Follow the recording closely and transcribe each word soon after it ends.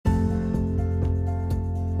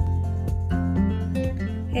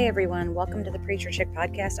Hey everyone, welcome to the Preacher Chick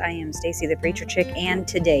podcast. I am Stacy the Preacher Chick, and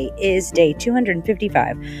today is day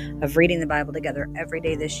 255 of reading the Bible together every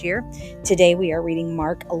day this year. Today we are reading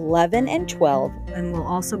Mark 11 and 12, and we'll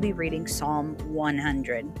also be reading Psalm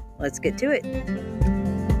 100. Let's get to it.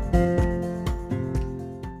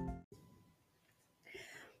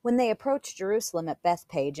 When they approached Jerusalem at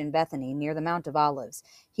Bethphage and Bethany near the Mount of Olives,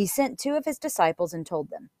 he sent two of his disciples and told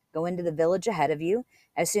them, "Go into the village ahead of you.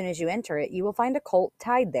 As soon as you enter it, you will find a colt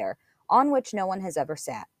tied there, on which no one has ever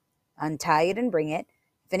sat. Untie it and bring it.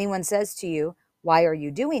 If anyone says to you, 'Why are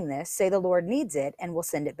you doing this?' say, 'The Lord needs it, and we'll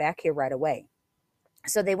send it back here right away.'"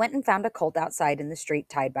 So they went and found a colt outside in the street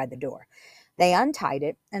tied by the door. They untied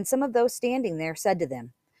it, and some of those standing there said to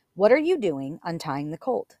them, "What are you doing untying the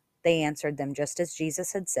colt?" They answered them just as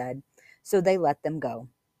Jesus had said, so they let them go.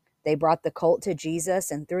 They brought the colt to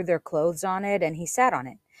Jesus and threw their clothes on it, and he sat on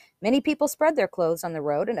it. Many people spread their clothes on the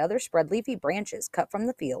road, and others spread leafy branches cut from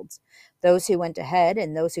the fields. Those who went ahead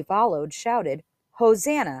and those who followed shouted,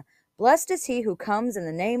 "Hosanna! Blessed is he who comes in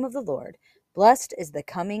the name of the Lord. Blessed is the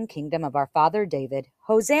coming kingdom of our father David.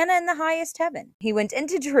 Hosanna in the highest heaven." He went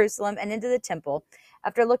into Jerusalem and into the temple.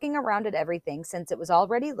 After looking around at everything, since it was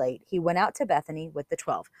already late, he went out to Bethany with the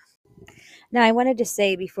 12. Now, I wanted to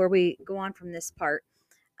say before we go on from this part,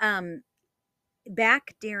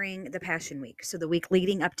 back during the Passion Week, so the week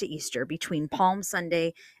leading up to Easter, between Palm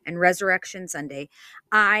Sunday and Resurrection Sunday,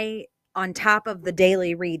 I, on top of the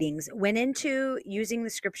daily readings, went into using the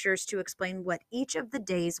scriptures to explain what each of the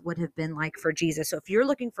days would have been like for Jesus. So if you're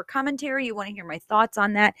looking for commentary, you want to hear my thoughts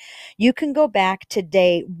on that, you can go back to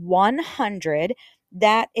day 100.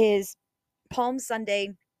 That is Palm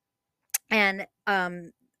Sunday and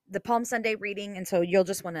the Palm Sunday reading. And so you'll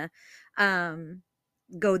just want to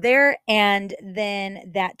go there, and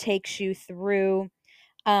then that takes you through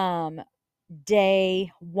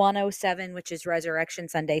day 107, which is Resurrection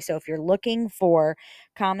Sunday. So if you're looking for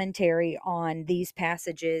commentary on these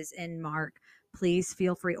passages in Mark, please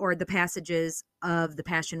feel free, or the passages of the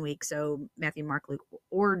Passion Week, so Matthew, Mark, Luke,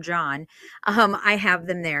 or John, I have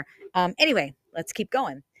them there. Anyway, let's keep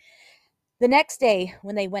going. The next day,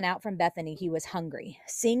 when they went out from Bethany, he was hungry.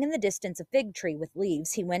 Seeing in the distance a fig tree with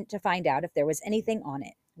leaves, he went to find out if there was anything on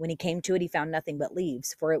it. When he came to it, he found nothing but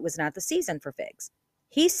leaves, for it was not the season for figs.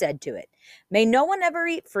 He said to it, "May no one ever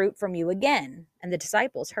eat fruit from you again." And the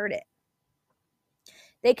disciples heard it.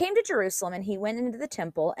 They came to Jerusalem, and he went into the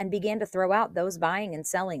temple and began to throw out those buying and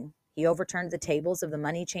selling. He overturned the tables of the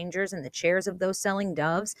money changers and the chairs of those selling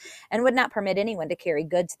doves, and would not permit anyone to carry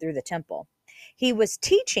goods through the temple. He was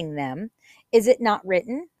teaching them, "Is it not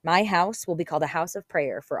written, 'My house will be called a house of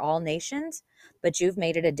prayer for all nations'? But you've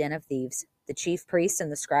made it a den of thieves." The chief priests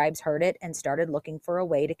and the scribes heard it and started looking for a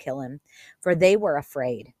way to kill him, for they were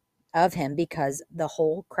afraid of him because the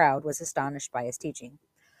whole crowd was astonished by his teaching.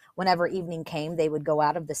 Whenever evening came, they would go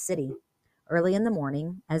out of the city. Early in the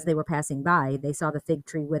morning, as they were passing by, they saw the fig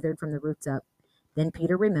tree withered from the roots up. Then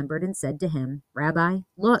Peter remembered and said to him, "Rabbi,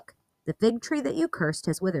 look, the fig tree that you cursed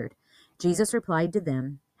has withered." Jesus replied to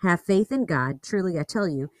them, "Have faith in God. Truly I tell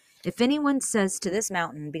you, if anyone says to this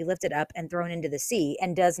mountain, 'Be lifted up and thrown into the sea,'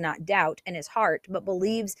 and does not doubt in his heart, but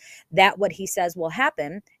believes that what he says will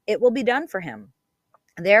happen, it will be done for him.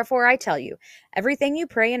 Therefore, I tell you, everything you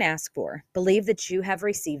pray and ask for, believe that you have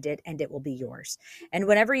received it, and it will be yours. And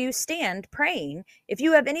whenever you stand praying, if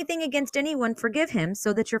you have anything against anyone, forgive him,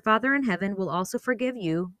 so that your Father in heaven will also forgive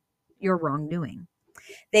you your wrongdoing."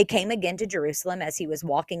 They came again to Jerusalem. As he was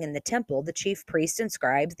walking in the temple, the chief priests and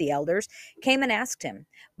scribes, the elders, came and asked him,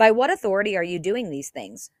 "By what authority are you doing these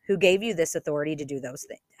things? Who gave you this authority to do those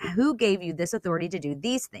things? Who gave you this authority to do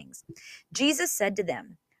these things?" Jesus said to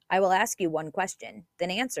them, "I will ask you one question,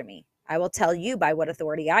 then answer me. I will tell you by what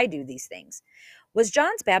authority I do these things. Was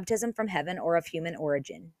John's baptism from heaven or of human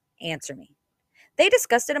origin? Answer me." They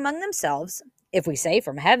discussed it among themselves. "If we say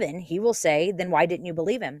from heaven," he will say, "then why didn't you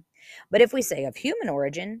believe him? But if we say of human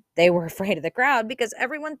origin," they were afraid of the crowd because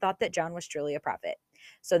everyone thought that John was truly a prophet.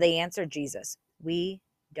 So they answered Jesus, "We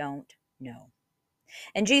don't know."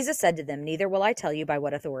 And Jesus said to them, "Neither will I tell you by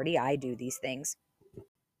what authority I do these things."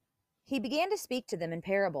 He began to speak to them in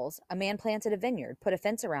parables. A man planted a vineyard, put a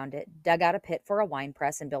fence around it, dug out a pit for a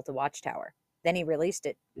winepress, and built a watchtower. Then he leased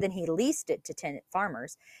it to tenant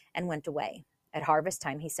farmers and went away. At harvest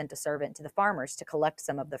time, he sent a servant to the farmers to collect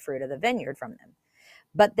some of the fruit of the vineyard from them.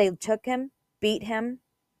 But they took him, beat him,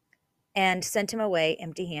 and sent him away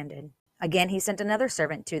empty-handed. Again, he sent another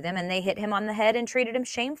servant to them, and they hit him on the head and treated him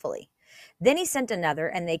shamefully. Then he sent another,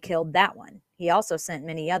 and they killed that one. He also sent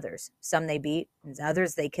many others. Some they beat, and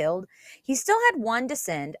others they killed. He still had one to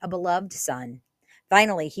send, a beloved son.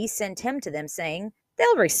 Finally, he sent him to them, saying,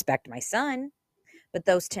 "They'll respect my son." But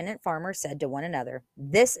those tenant farmers said to one another,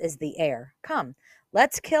 "This is the heir. Come,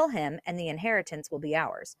 let's kill him, and the inheritance will be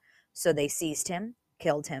ours." So they seized him,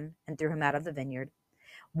 killed him, and threw him out of the vineyard.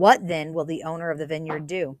 What then will the owner of the vineyard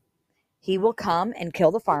do? He will come and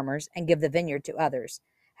kill the farmers and give the vineyard to others.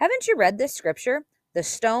 Haven't you read this scripture? The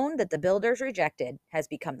stone that the builders rejected has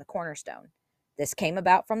become the cornerstone. This came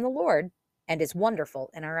about from the Lord and is wonderful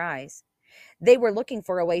in our eyes. They were looking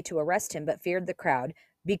for a way to arrest him, but feared the crowd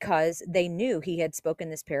because they knew he had spoken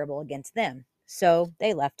this parable against them. So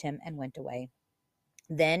they left him and went away.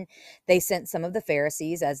 Then they sent some of the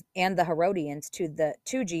Pharisees and the Herodians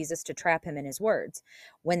to Jesus to trap him in his words.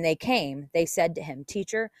 When they came, they said to him,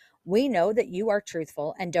 "Teacher, we know that you are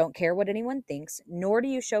truthful and don't care what anyone thinks, nor do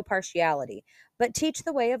you show partiality, but teach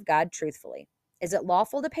the way of God truthfully. Is it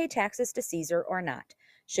lawful to pay taxes to Caesar or not?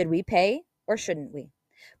 Should we pay or shouldn't we?"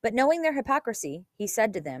 But knowing their hypocrisy, he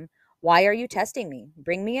said to them, "Why are you testing me?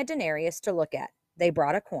 Bring me a denarius to look at." They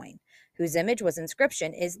brought a coin, whose image was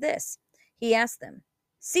inscription, "Is this?" He asked them.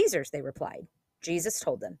 "Caesar's," they replied. Jesus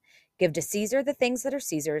told them, "Give to Caesar the things that are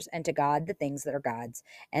Caesar's, and to God the things that are God's."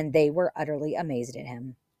 And they were utterly amazed at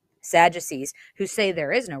him. Sadducees, who say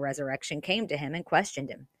there is no resurrection, came to him and questioned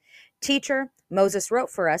him. "Teacher, Moses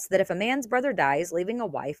wrote for us that if a man's brother dies, leaving a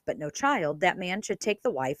wife but no child, that man should take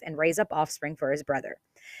the wife and raise up offspring for his brother.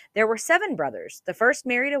 There were 7 brothers. The first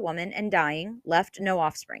married a woman and dying, left no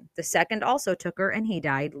offspring. The second also took her, and he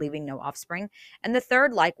died, leaving no offspring. And the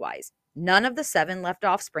third likewise. None of the 7 left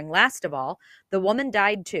offspring. Last of all, the woman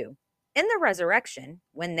died too. In the resurrection,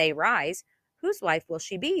 when they rise, whose wife will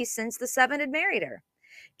she be, since the 7 had married her?"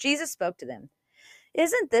 Jesus spoke to them.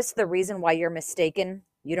 "Isn't this the reason why you're mistaken?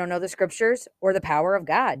 You don't know the scriptures or the power of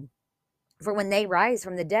God. For when they rise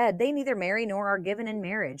from the dead, they neither marry nor are given in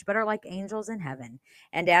marriage, but are like angels in heaven.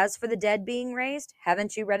 And as for the dead being raised,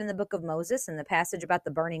 haven't you read in the book of Moses, in the passage about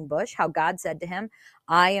the burning bush, how God said to him,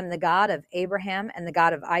 'I am the God of Abraham and the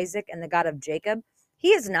God of Isaac and the God of Jacob'? He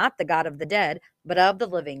is not the God of the dead, but of the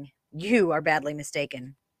living. You are badly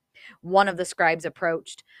mistaken." One of the scribes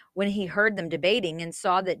approached. When he heard them debating and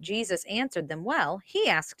saw that Jesus answered them well, he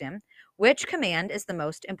asked him, "Which command is the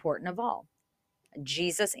most important of all?"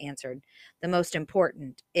 Jesus answered, "The most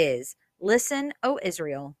important is, 'Listen, O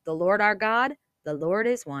Israel, the Lord our God, the Lord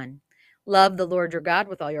is one. Love the Lord your God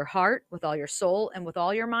with all your heart, with all your soul, and with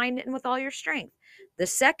all your mind, and with all your strength.' The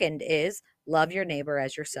second is, 'Love your neighbor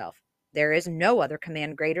as yourself.' There is no other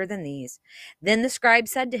command greater than these." Then the scribe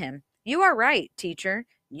said to him, "You are right, teacher.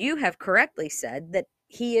 You have correctly said that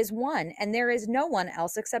he is one, and there is no one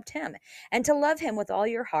else except him, and to love him with all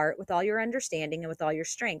your heart, with all your understanding, and with all your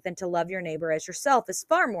strength, and to love your neighbor as yourself is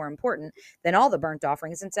far more important than all the burnt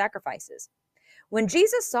offerings and sacrifices." When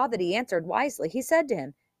Jesus saw that he answered wisely, he said to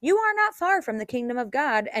him, "You are not far from the kingdom of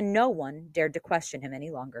God," and no one dared to question him any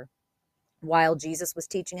longer. While Jesus was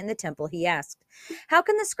teaching in the temple, he asked, "How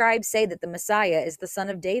can the scribes say that the Messiah is the son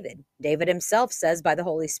of David? David himself says by the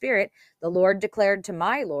Holy Spirit, 'The Lord declared to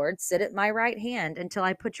my Lord, sit at my right hand until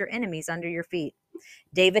I put your enemies under your feet.'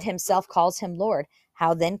 David himself calls him Lord.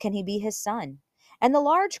 How then can he be his son?" And the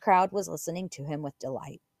large crowd was listening to him with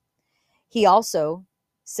delight. He also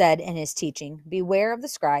said in his teaching, "Beware of the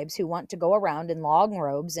scribes who want to go around in long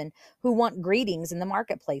robes and who want greetings in the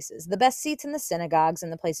marketplaces, the best seats in the synagogues,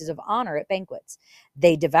 and the places of honor at banquets.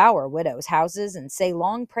 They devour widows' houses and say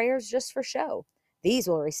long prayers just for show. These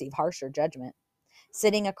will receive harsher judgment."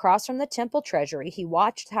 Sitting across from the temple treasury, he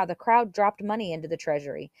watched how the crowd dropped money into the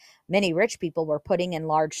treasury. Many rich people were putting in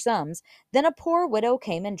large sums. Then a poor widow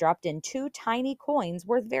came and dropped in 2 tiny coins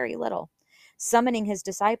worth very little. Summoning his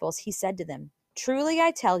disciples, he said to them, "Truly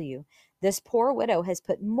I tell you, this poor widow has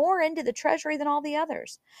put more into the treasury than all the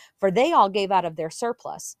others, for they all gave out of their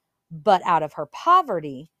surplus. But out of her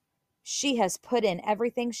poverty, she has put in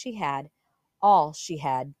everything she had, all she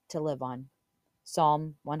had to live on."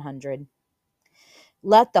 Psalm 100.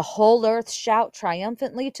 Let the whole earth shout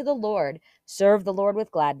triumphantly to the Lord. Serve the Lord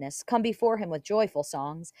with gladness. Come before him with joyful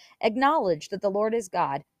songs. Acknowledge that the Lord is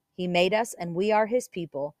God. He made us, and we are his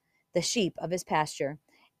people, the sheep of his pasture.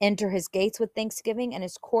 Enter his gates with thanksgiving and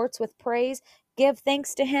his courts with praise. Give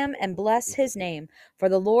thanks to him and bless his name. For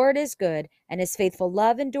the Lord is good, and his faithful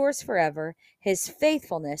love endures forever, his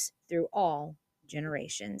faithfulness through all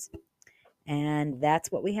generations. And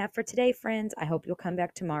that's what we have for today, friends. I hope you'll come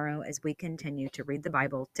back tomorrow as we continue to read the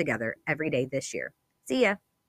Bible together every day this year. See ya.